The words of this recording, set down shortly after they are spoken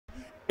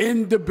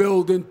In the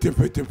building,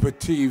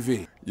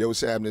 TV. Yo,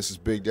 what's happening? This is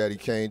Big Daddy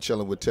Kane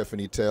chilling with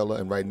Tiffany Taylor,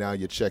 and right now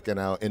you're checking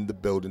out In the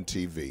Building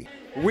TV.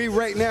 We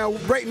right now,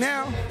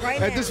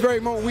 at this very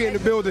moment, we in the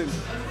building.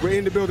 We're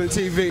in the building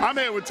TV. I'm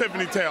here with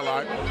Tiffany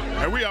Taylor,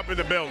 and we up in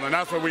the building.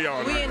 That's what we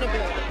are. We in the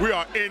building. We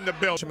are in the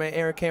building. Man,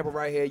 Aaron Campbell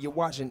right here. You're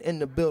watching In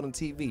the Building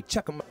TV.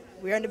 Check them out.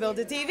 We're in the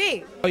building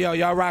TV. Yo,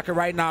 y'all rocking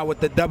right now with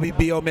the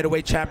WBO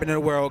middleweight champion of the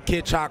world,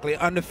 Kid Chocolate,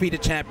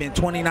 undefeated champion,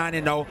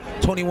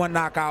 29-0, 21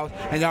 knockouts,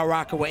 and y'all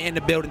rocking with In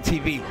the Building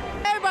TV.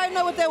 Everybody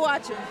know what they're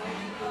watching.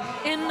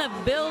 In the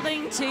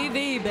Building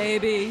TV,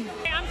 baby.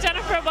 I'm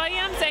Jennifer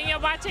Williams, and you're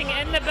watching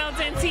In the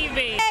Building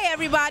TV. Hey,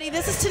 everybody,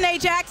 this is Tanae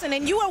Jackson,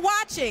 and you are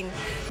watching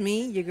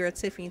me, your girl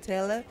Tiffany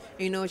Taylor.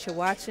 You know what you're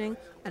watching?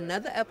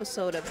 Another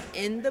episode of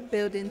In the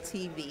Building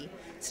TV.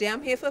 Today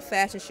I'm here for a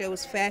fashion show.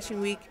 It's Fashion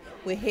Week.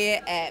 We're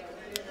here at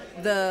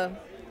the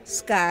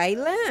Sky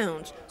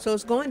Lounge. So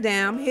it's going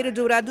down. I'm here to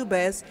do what I do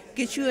best,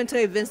 get you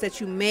into events that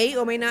you may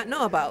or may not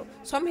know about.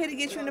 So I'm here to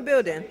get you in the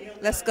building.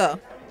 Let's go.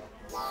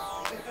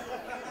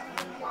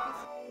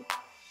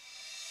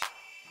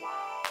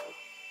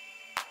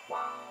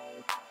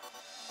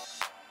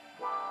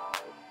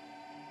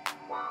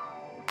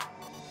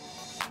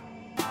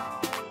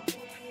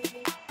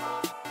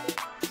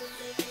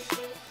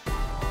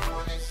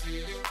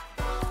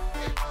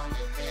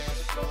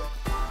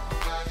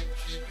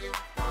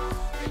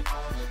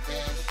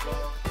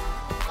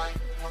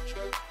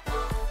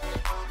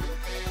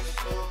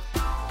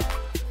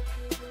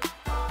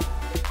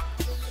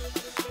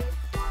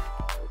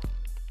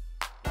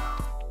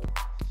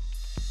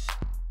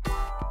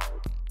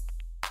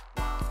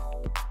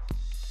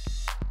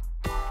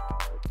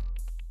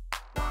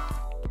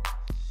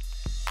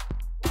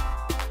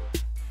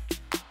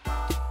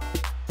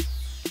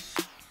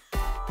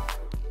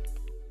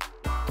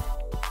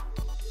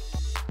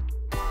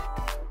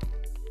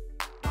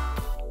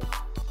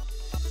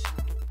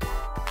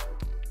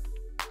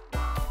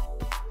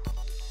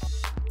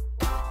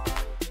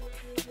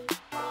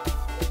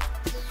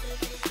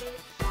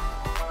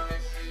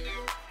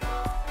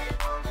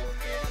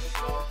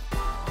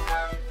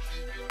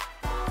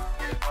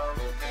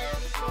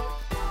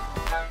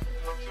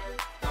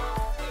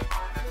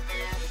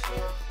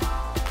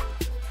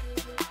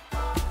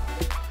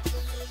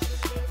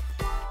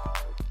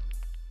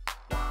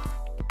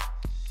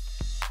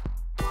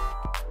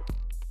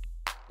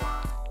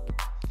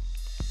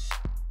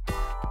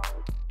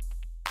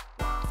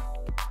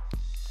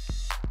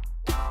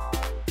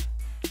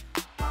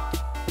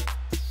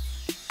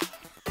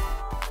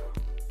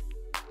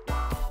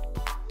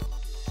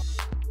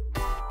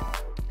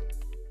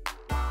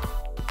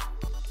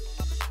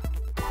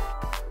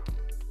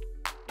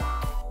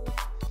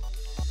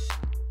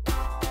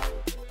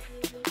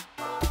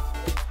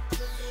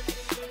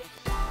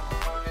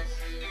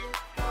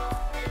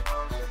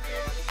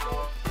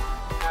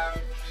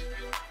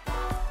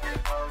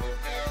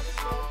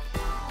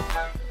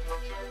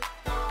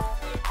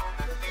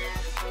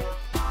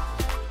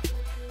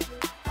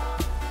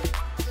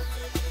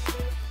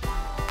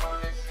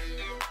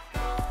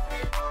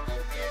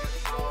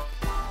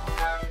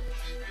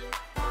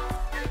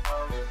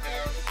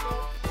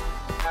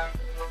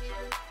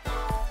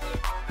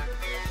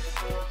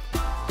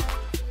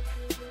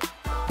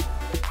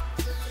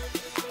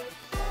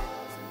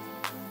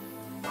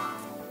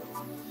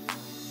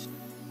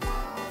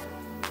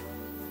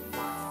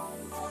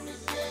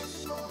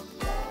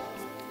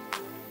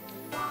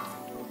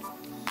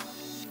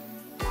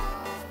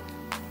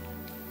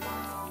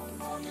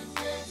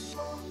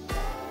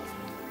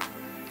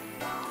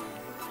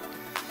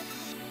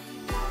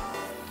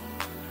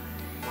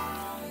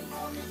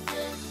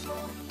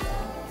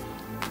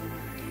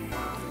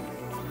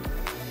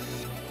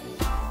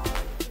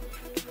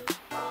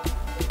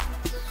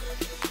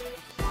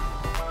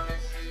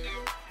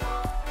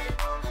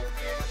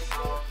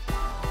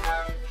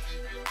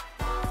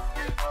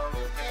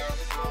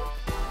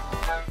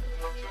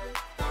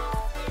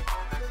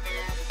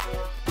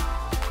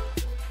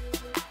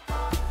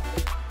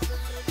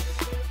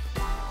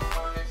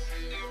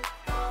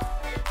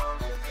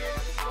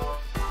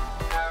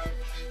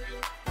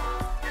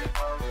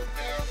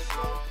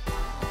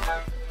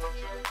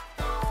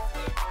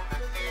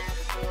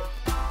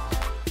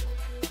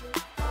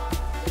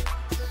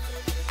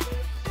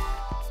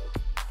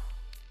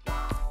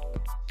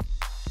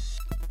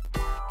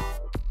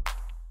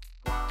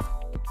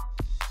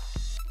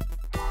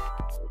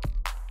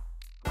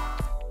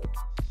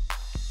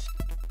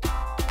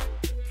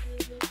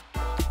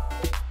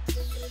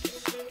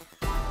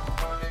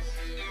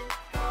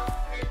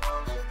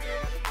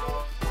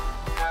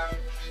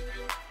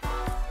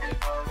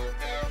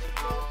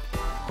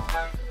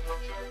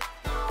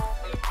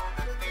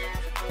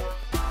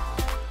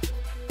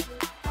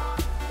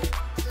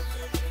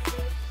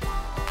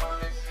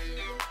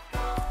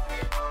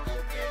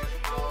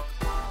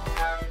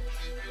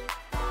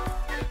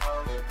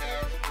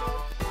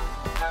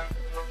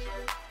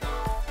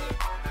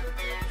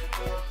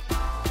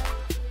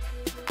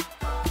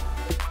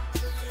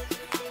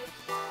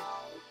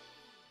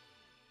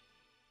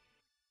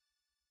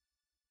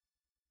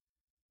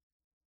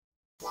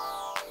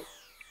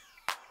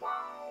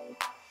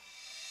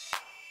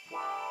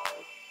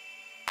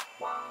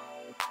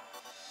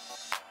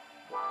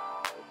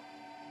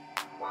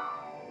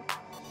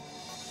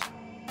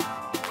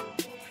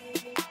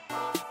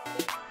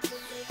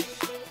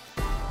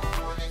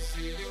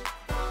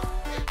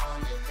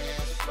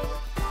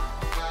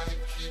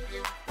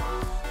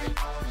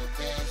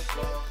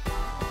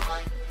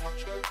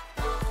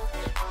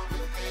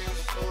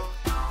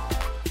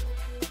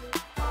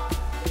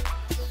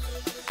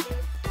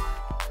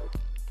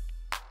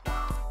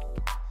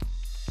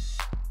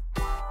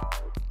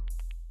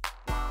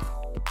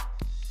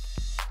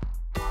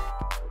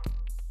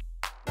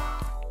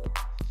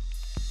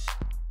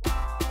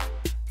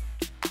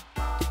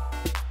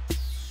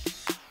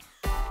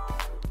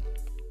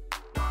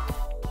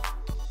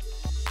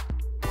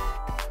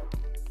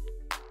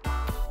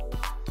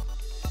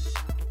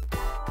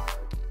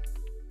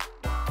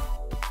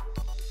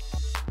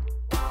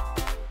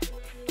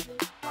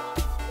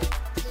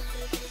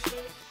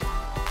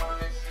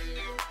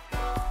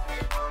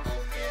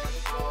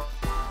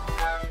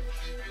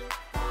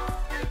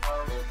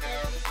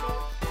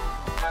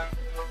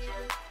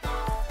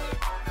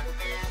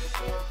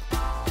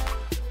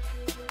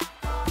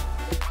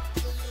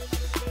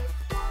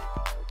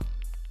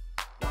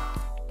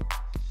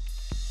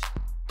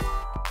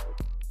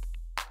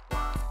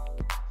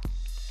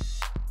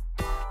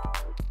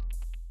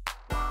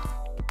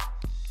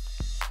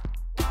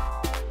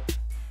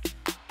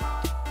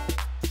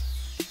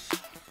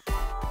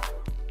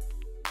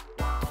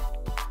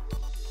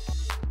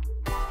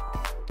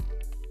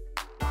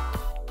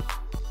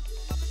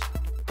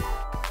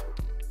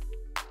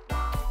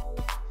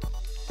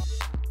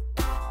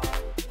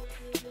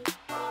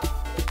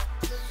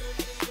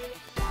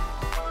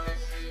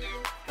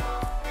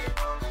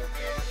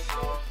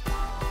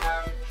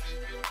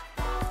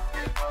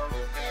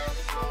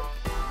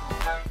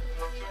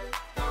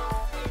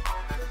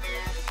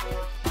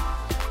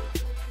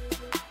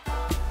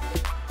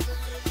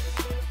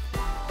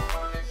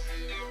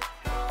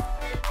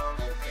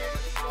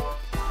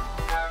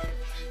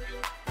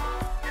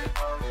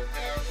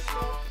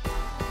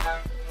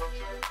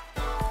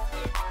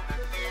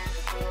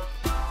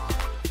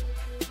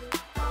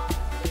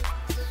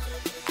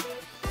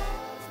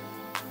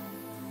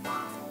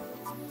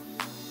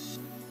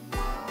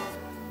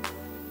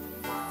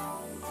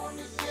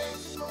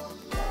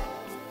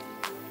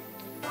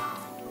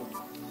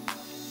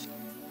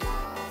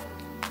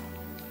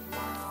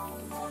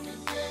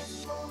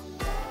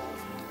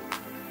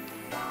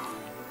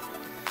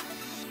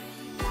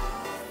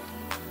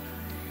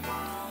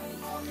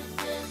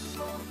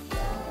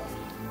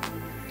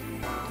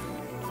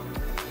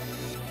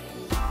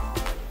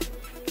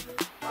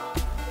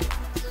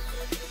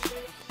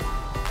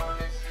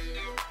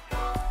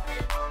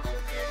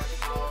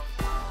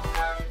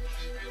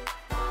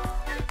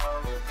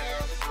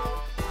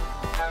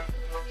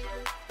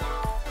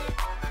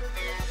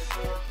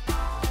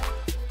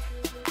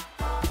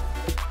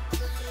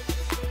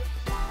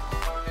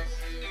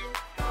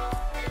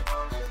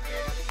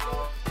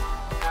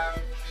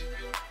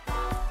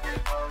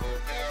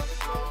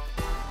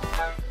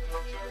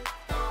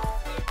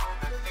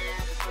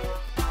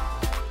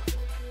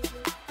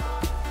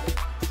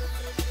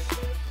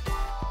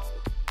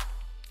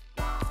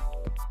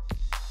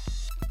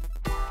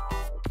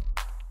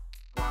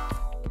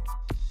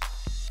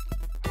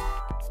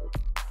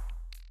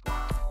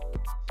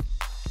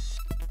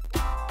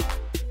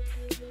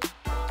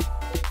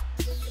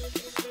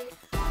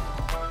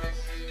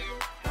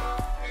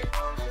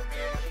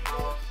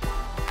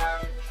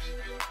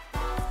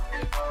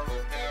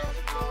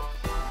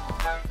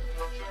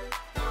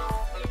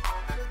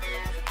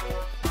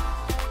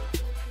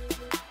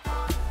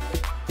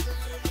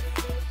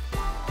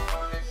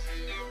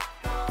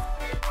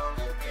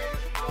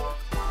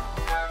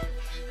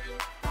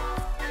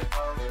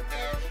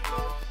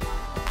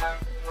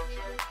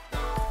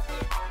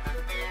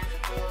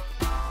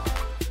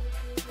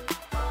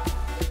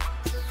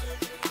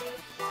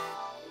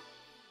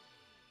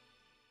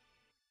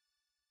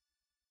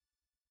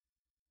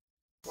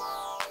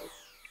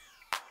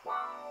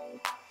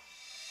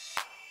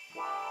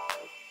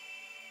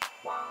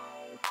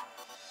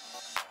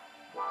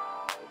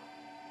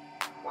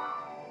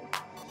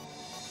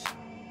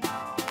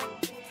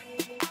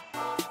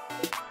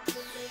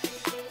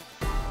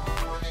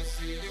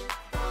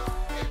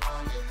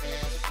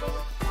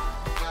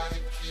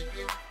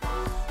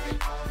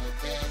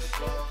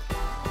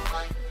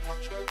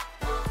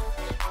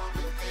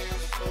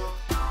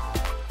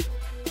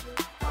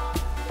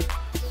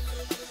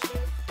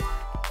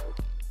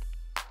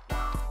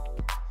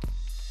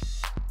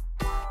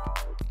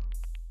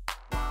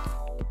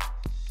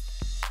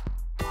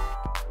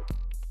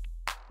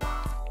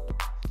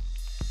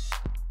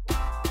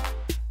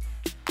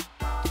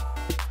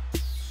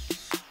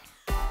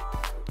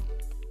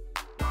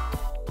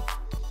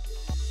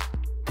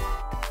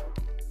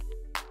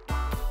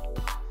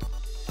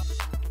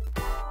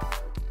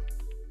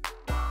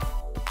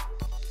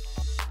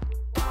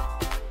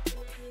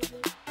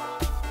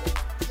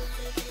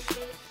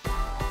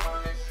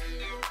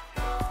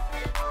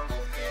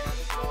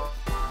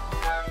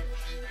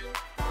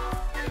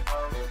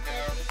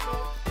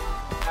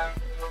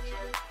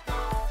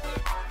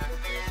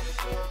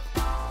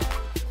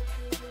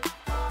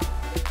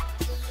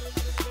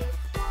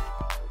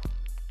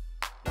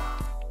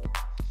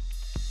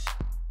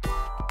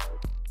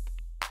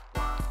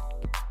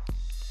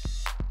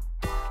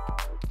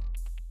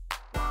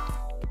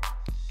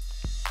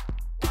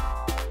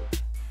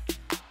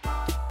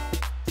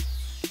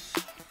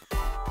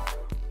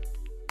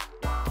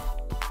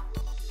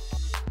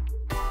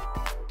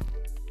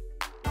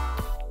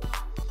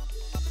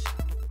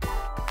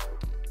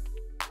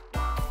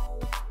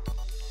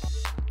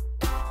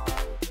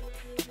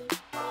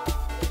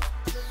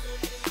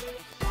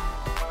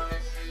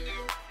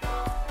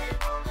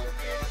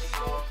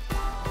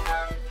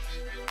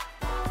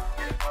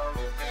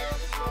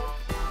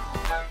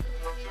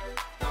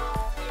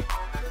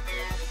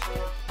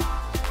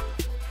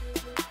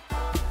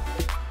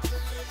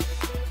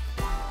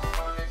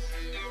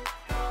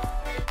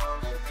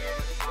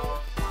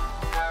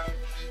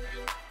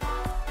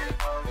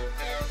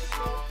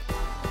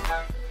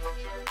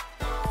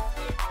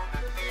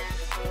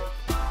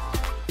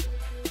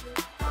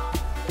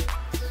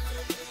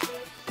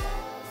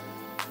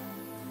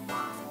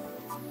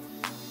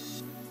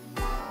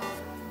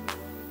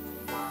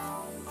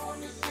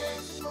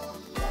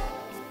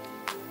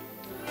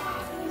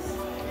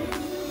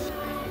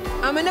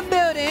 in the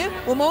building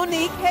with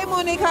Monique. Hey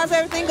Monique, how's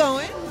everything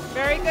going?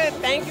 Very good.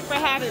 Thank you for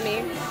having me.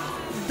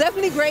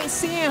 Definitely great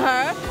seeing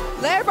her.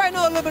 Let everybody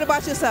know a little bit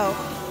about yourself.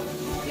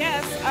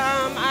 Yes,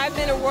 I've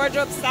been a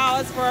wardrobe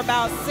stylist for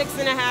about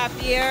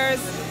 6.5 years.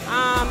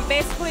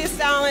 Basically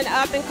styling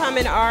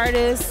up-and-coming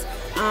artists.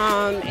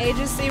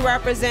 Agency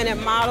represented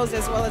models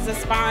as well as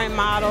aspiring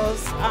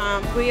models.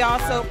 We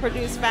also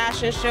produce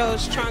fashion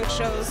shows, trunk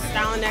shows,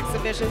 styling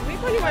exhibitions. We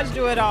pretty much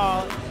do it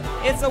all.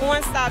 It's a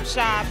one-stop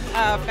shop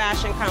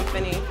fashion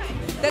company.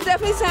 That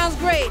definitely sounds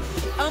great.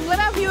 Let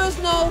our viewers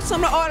know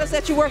some of the artists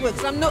that you work with,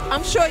 because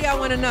I'm sure y'all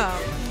want to know.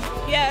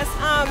 Yes,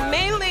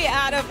 mainly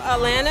out of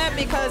Atlanta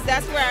because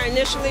that's where I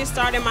initially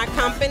started my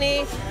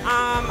company.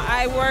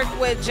 I work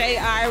with Jay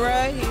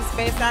Ira. He's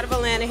based out of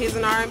Atlanta. He's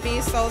an R&B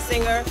soul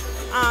singer.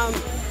 I'm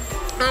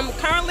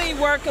currently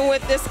working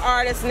with this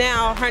artist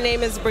now. Her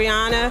name is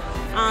Brianna.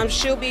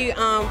 She'll be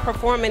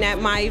performing at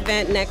my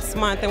event next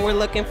month, and we're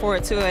looking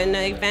forward to it. And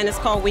the event is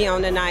called We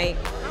Own the Night.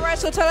 All right,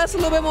 so tell us a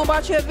little bit more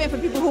about your event for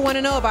people who want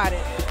to know about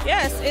it.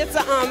 Yes, it's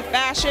a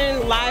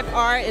fashion, live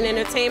art, and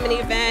entertainment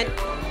event.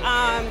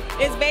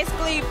 It's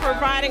basically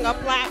providing a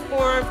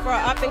platform for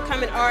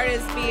up-and-coming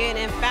artists, be it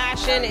in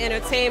fashion,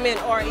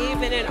 entertainment, or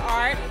even in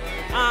art,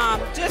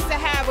 just to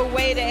have a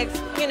way to,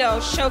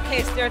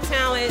 showcase their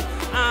talent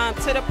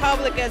to the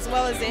public as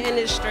well as the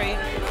industry.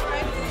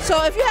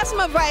 So if you have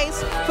some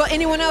advice for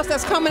anyone else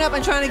that's coming up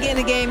and trying to get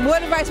in the game,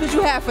 what advice would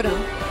you have for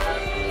them?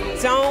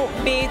 Don't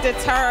be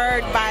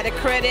deterred by the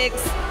critics.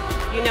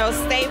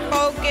 Stay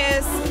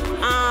focused.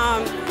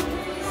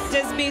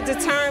 Just be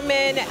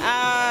determined.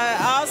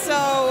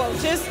 Also,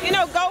 just,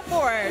 go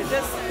for it.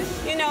 Just,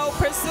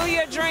 pursue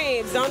your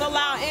dreams. Don't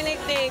allow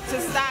anything to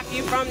stop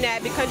you from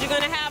that because you're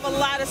going to have a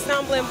lot of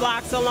stumbling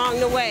blocks along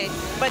the way.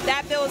 But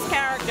that builds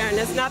character, and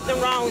there's nothing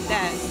wrong with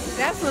that.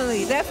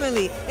 Definitely,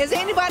 definitely. Is there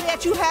anybody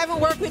that you haven't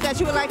worked with that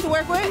you would like to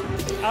work with?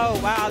 Oh,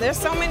 wow. There's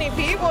so many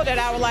people that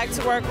I would like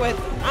to work with.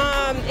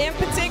 In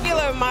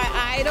particular, my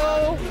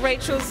idol,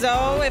 Rachel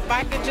Zoe. If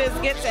I could just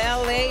get to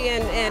LA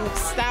and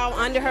style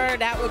under her,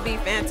 that would be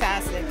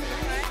fantastic.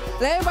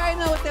 Let everybody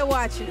know what they're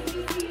watching.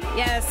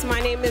 Yes, my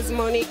name is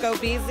Monique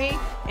Obizi,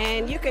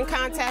 and you can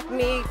contact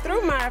me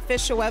through my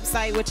official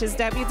website, which is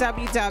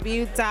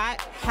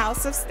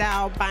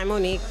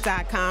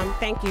www.houseofstylebymonique.com.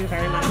 Thank you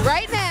very much.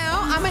 Right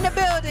now, I'm in the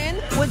building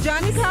with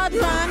Jhony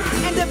Calderon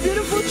and the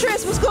beautiful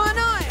Trish. What's going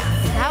on?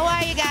 How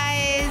are you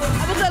guys?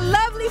 It was a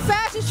lovely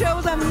fashion show. It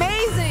was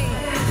amazing.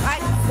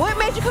 What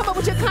made you come up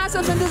with your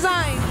concepts and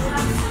designs?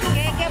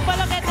 ¿Qué fue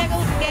lo que te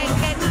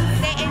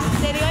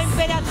dio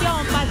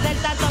inspiración para hacer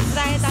tantos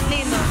trajes tan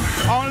lindos?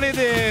 Only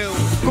the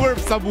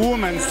curves of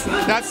women.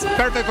 That's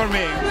perfect for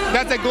me.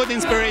 That's a good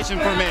inspiration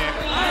for me.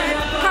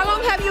 How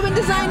long have you been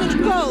designing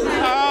clothes?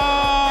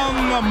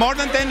 More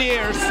than 10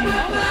 years.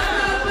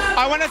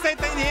 I want to say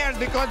 10 years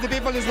because the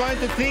people is going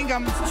to think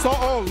I'm so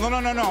old.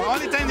 No.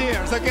 Only 10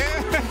 years, okay?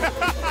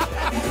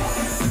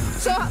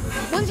 So,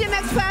 when's your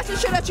next fashion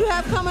show that you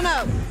have coming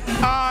up?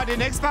 The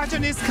next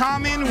fashion is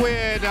coming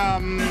with La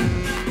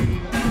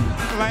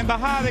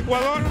Embajada de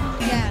Ecuador.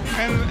 Yeah.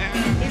 And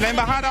La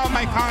Embajada of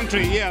my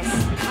country, yes.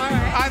 All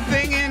right. I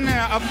think in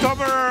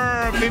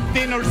October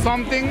 15 or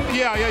something.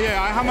 Yeah.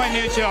 I have my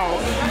new show.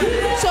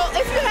 So,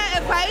 if you had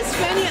advice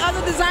for any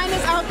other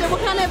designers out there,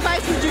 what kind of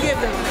advice would you give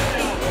them?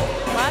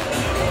 What?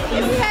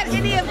 If you had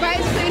any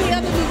advice for any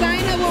other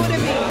designer, what would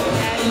it be?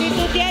 Si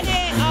tú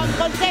tienes un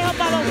consejo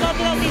para los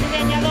otros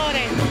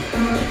diseñadores.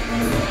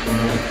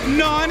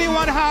 No,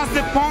 anyone has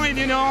the point,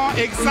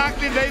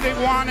 exactly they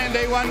want and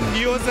they want to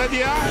use it,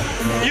 yeah.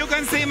 You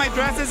can see my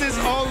dresses is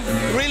all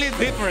really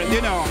different,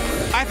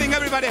 I think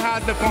everybody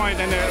has the point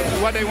and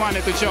what they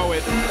wanted to show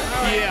it.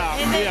 Yeah.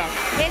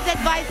 His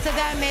advice to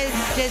them is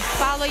just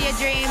follow your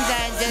dreams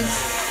and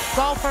just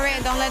go for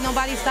it. Don't let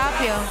nobody stop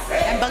you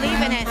and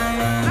believe in it.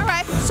 All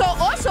right. So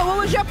also, what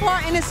was your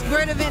part in this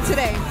great event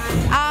today?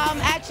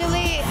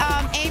 Actually,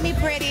 Amy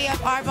Pretty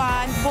of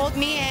Arbonne pulled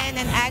me in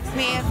and asked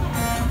me if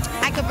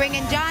I could bring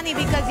in Jhony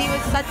because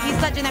he's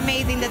such an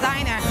amazing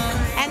designer.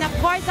 And of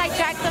course, I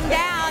tracked him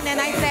down and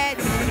I said,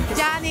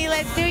 Jhony,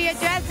 let's do your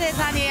dresses,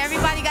 honey.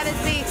 Everybody got to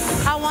see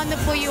how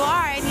wonderful you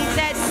are. And he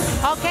said,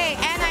 okay.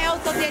 And I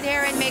also did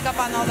hair and makeup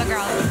on all the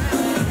girls.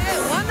 Hey,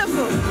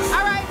 wonderful.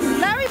 All right.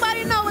 Let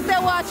everybody know what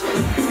they're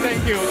watching.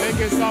 Thank you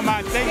so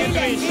much. Thank you,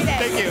 Trish.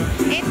 Thank you.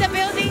 In the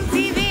Building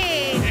TV.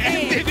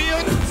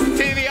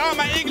 TV. Oh,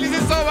 my English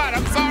is so bad.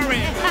 I'm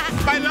sorry.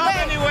 My love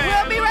anyway.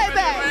 We'll be right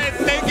back.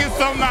 Thank you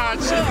so much.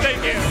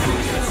 Thank you.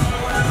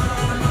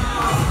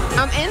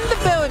 I'm in the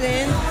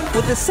building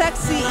with the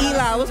sexy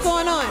Eli. What's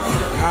going on?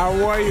 How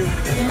are you?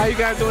 How you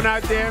guys doing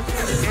out there?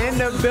 In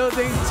the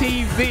Building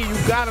TV. You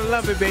gotta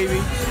love it,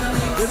 baby.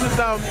 This is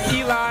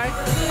Eli.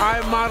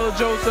 I'm Model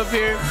Joseph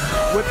here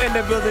with In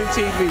the Building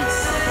TV.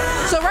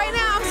 So right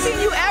now I'm seeing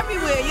you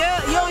everywhere.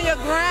 You're on your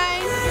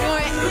grind.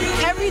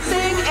 You're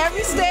everything,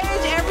 every stage,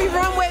 every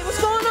runway.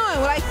 What's going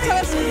on? Like, tell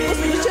us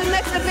what's your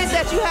next event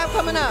that you have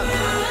coming up?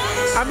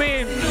 I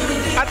mean,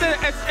 I think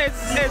it's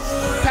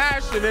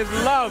passion, it's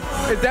love,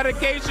 it's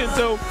dedication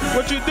to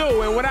what you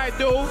do. And what I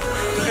do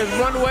is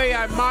runway,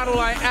 I model,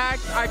 I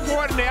act, I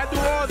coordinate, I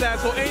do all that.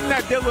 So anything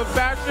that deals with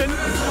fashion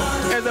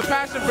is a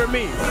passion for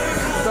me.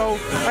 So,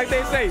 like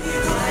they say,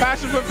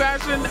 passion for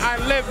fashion, I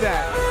live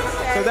that.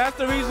 So that's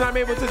the reason I'm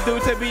able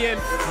to be in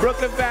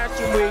Brooklyn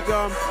Fashion Week,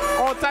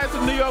 all types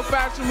of New York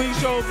Fashion Week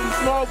shows, from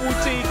small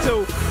boutique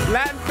to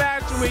Latin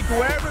Fashion Week,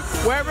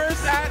 wherever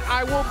it's at,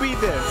 I will be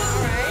there.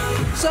 All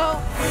right.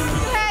 So,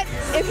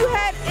 if you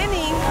had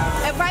any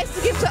advice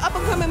to give to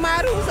up-and-coming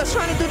models that's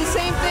trying to do the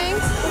same thing,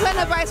 what kind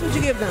of advice would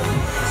you give them?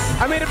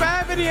 I mean, if I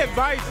have any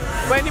advice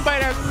for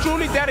anybody that's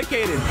truly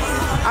dedicated,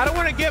 I don't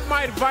want to give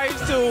my advice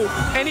to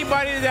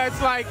anybody that's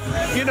like,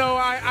 you know,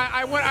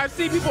 I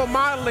see people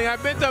modeling.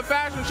 I've been to a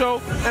fashion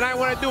show and I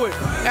want to do it.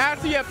 It has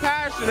to be a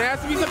passion. It has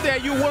to be something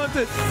that you're willing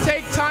to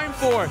take time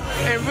for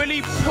and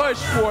really push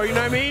for, you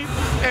know what I mean?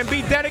 And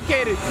be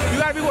dedicated. You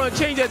got to be willing to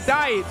change your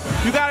diet.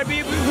 You got to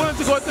be willing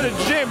to go to the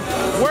gym,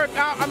 work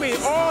out. I mean,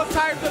 all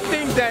types of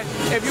things that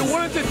if you're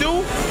willing to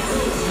do,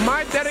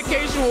 my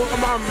dedication,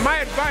 my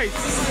advice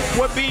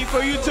would be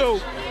for you to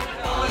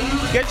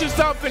get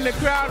yourself in the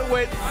crowd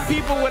with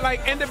people with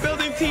like In the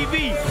Building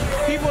TV,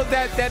 people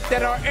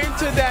that are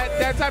into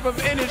that type of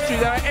industry,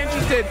 that are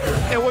interested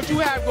in what you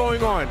have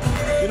going on.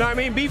 You know what I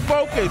mean? Be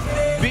focused,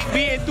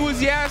 be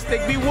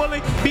enthusiastic, be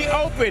willing, be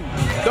open.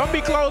 Don't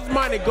be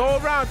closed-minded. Go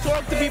around,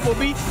 talk to people,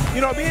 be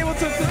able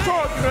to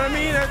talk. You know what I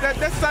mean? That's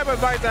the type of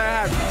advice I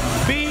have.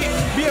 Be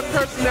a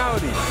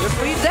personality.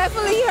 We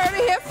definitely heard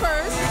it here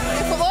first.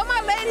 And for all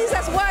my ladies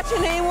that's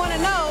watching, they want to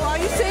know, are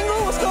you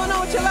single? What's going on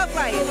with your love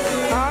life?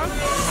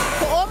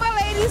 For all my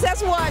ladies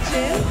that's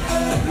watching,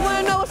 you want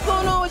to know what's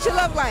going on with your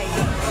love life?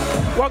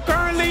 Well,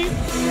 currently,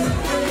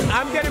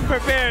 I'm getting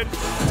prepared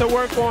to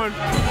work on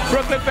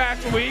Brooklyn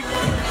Fashion Week.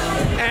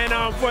 And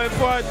for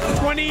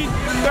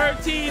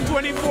 2013,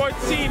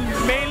 2014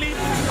 mainly,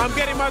 I'm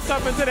getting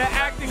myself into the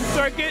acting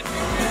circuit.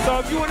 So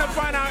if you want to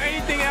find out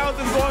anything else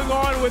that's going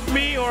on with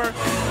me or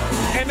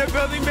In the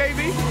Building,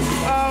 baby,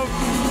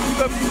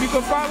 you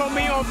can follow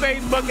me on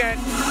Facebook at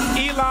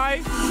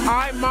Eli,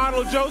 I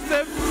Model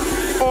Joseph,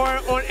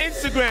 or on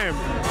Instagram,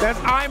 that's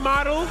I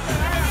model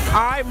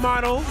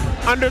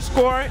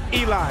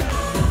 _Eli.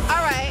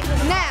 All right,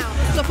 now,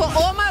 so for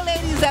all my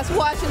ladies that's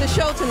watching the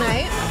show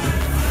tonight,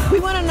 we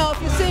want to know if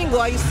you're single.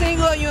 Are you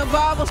single? Are you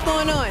involved? What's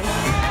going on?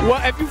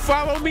 Well, if you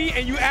follow me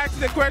and you ask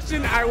the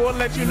question, I will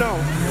let you know.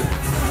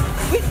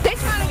 They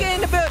trying to get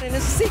in the building.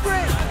 It's a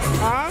secret.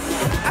 Huh?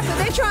 I said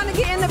they trying to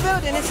get in the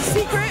building. It's a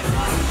secret.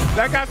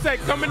 Like I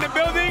said, come in the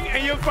building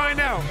and you'll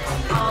find out.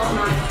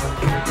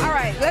 All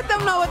right, let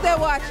them know what they're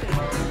watching.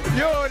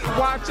 You're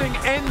watching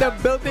In the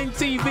Building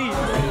TV.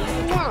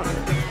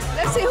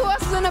 Let's see who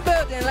else is in the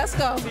building. Let's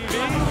go.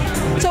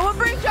 So what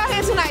brings y'all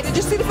here tonight? Did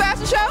you see the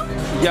fashion show?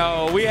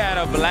 Yo, we had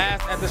a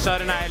blast at the show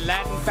tonight.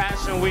 Latin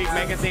Fashion Week,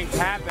 making things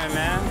happen,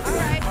 man. All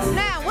right.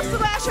 Now, what's the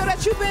last show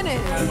that you've been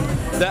in?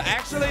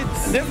 Actually,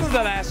 this was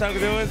the last show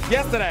because it was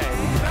yesterday.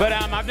 But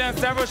I've done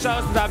several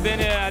shows since I've been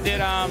here. I did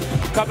a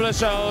couple of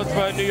shows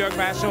for New York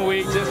Fashion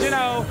Week. Just,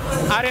 out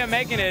here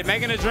making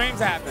the dreams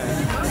happen.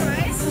 All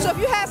right. So if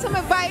you had some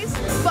advice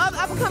for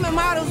up-and-coming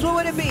models, what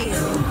would it be?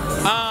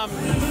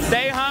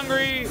 Stay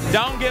hungry,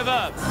 don't give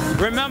up.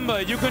 Remember,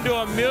 you can do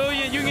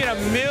you can get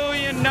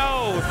 1,000,000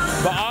 no's,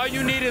 but all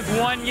you need is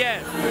one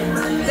yes.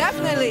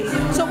 Definitely.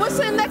 So what's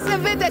the next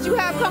event that you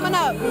have coming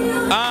up?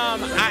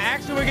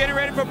 We're getting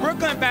ready for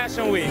Brooklyn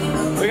Fashion Week.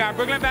 We got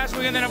Brooklyn Fashion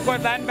Week, and then of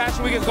course Latin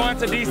Fashion Week is going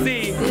to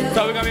DC.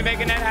 So we're gonna be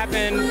making that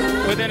happen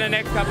within the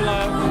next couple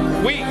of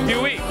few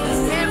weeks.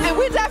 And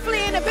we're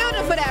definitely in the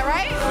building for that,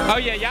 right? Oh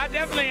yeah, y'all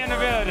definitely in the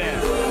building.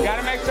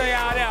 Gotta make sure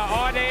y'all there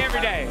all day,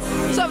 every day.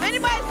 So if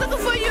anybody's looking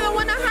for you and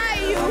want to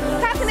hire you,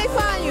 how can they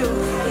find you?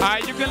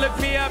 You can look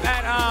me up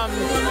at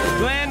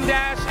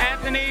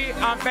Glenn-Anthony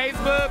on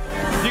Facebook.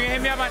 You can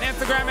hit me up on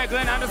Instagram at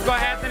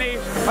Glenn_Anthony.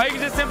 Or you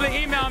can just simply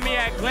email me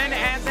at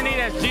GlennAnthony,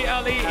 that's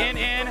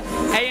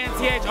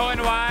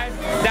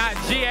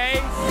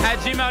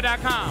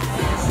GLENNANTHONY.GA@gmail.com.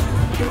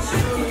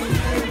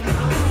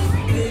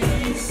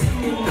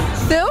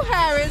 Phil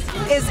Harris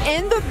is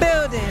in the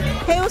building.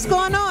 Hey, what's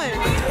going on?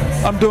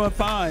 I'm doing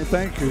fine,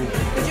 thank you.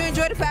 Did you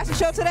enjoy the fashion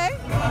show today?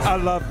 I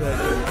loved it.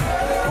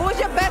 What was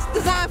your best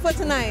design for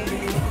tonight?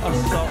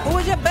 What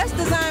was your best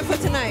design for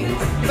tonight?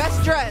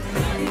 Best dress?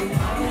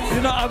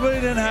 I really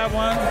didn't have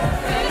one.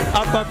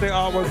 I thought they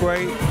all were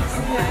great.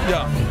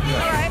 Yeah.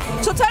 All right.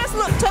 So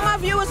tell my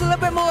viewers a little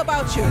bit more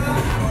about you.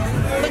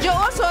 But you're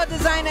also a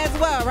designer as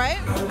well, right?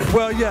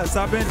 Well, yes,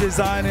 I've been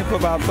designing for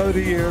about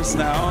 30 years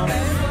now.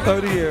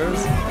 30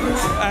 years.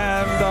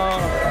 And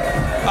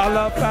I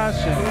love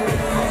fashion.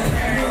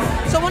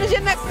 So when is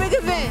your next big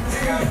event?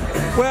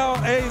 Well,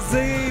 AZ,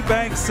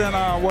 Banks, and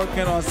I are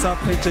working on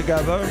something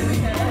together.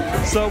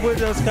 So we're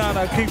just kind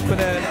of keeping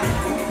it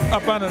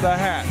up under the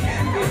hat.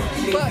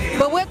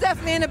 But we're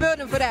definitely in the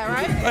building for that,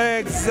 right?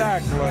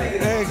 Exactly.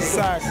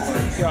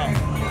 Yeah.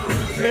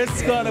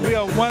 it's going to be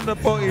a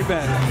wonderful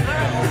event.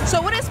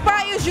 So what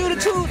inspires you to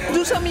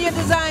do some of your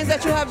designs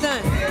that you have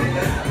done?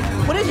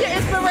 What is your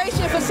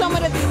inspiration for some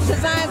of the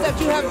designs that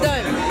you have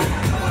done?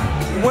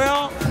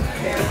 Well,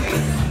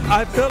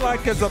 I feel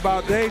like it's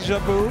about deja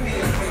vu.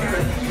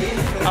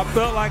 I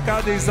feel like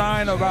I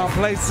design around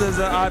places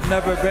that I've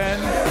never been.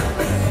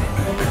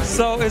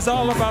 So it's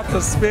all about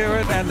the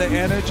spirit and the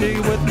energy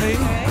with me.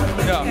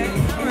 Yeah.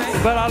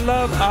 But I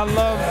love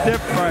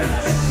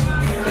difference.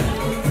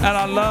 And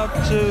I love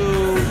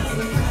to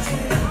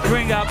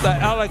bring out the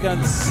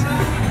elegance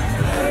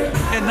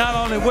in not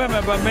only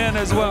women, but men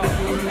as well.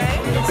 Okay.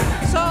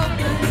 So,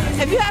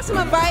 if you had some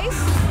advice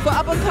for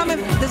up-and-coming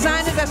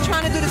designers that's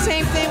trying to do the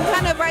same thing, what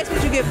kind of advice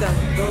would you give them?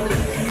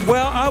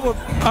 Well, I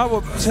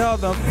would tell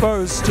them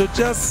first to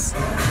just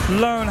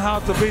learn how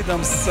to be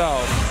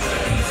themselves.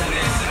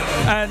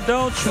 And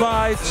don't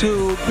try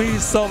to be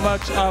so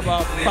much of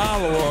a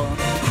follower,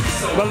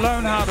 but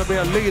learn how to be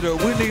a leader.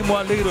 We need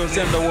more leaders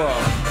in the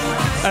world,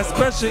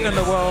 especially in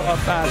the world of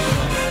fashion.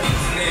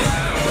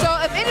 So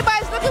if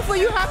anybody's looking for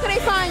you, how can they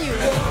find you?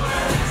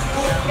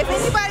 If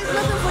anybody's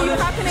looking for you,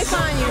 how can they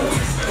find you?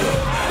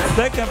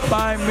 They can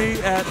find me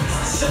at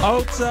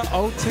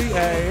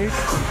OTA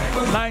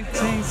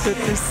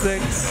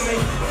 1956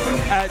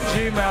 at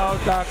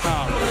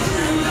gmail.com.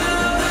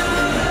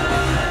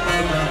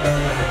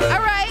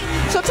 All right,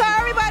 so tell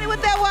everybody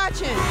what they're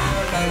watching.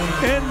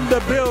 In the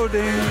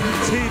Building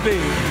TV.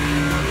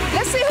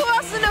 Let's see who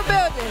else in the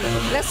building.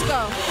 Let's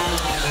go.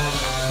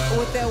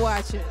 What they're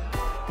watching.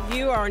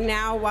 You are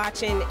now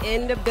watching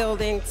In the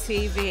Building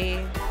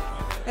TV.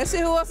 Let's see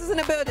who else is in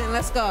the building.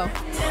 Let's go.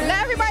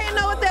 Let everybody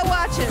know what they're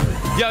watching.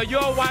 Yo,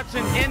 you're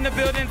watching In the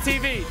Building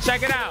TV.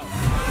 Check it out.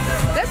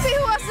 Let's see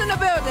who else in the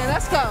building.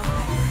 Let's go.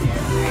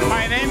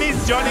 My name is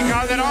Jhony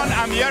Calderon.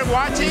 I'm here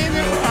watching In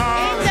the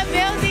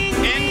Building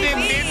TV. In the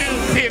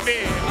Building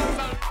TV.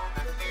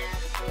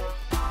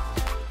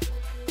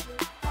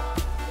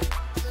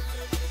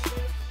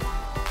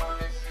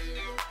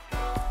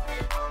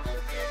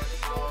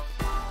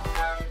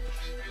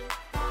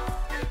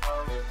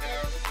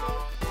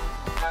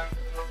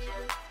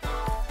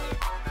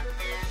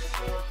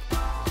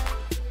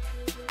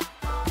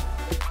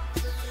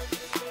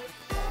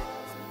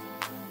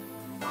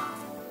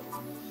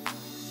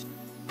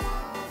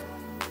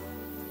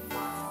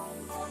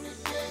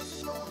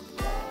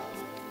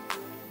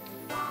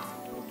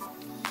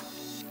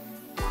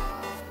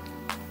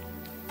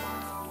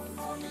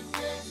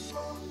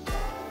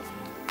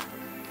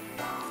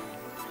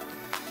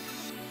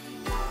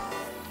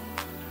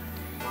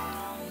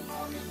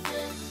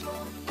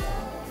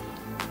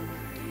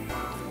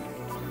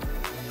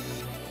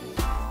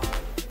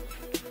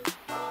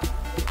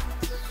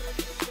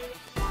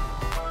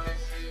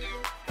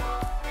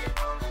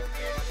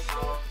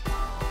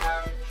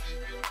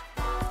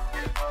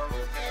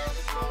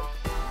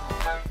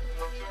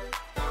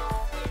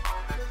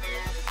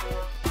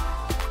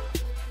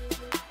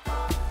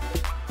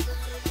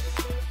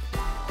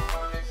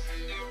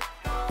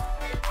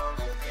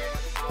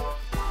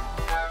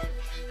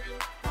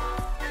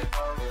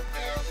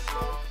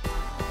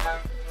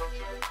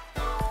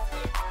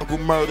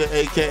 Murder,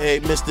 aka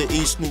Mr.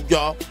 East New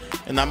York,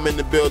 and I'm in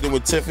the building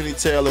with Tiffany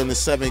Taylor and the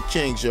Seven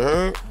Kings. You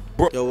heard?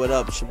 Yo, what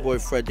up? It's your boy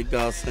Fred the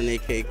Godson,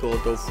 aka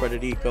Gordo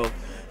Frederico,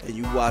 and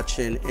you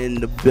watching In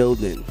the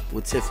Building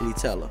with Tiffany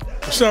Taylor.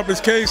 What's up?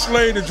 It's K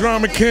Slade, the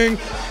Drama King.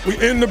 We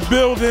in the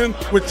building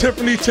with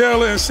Tiffany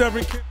Taylor and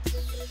Seven Kings.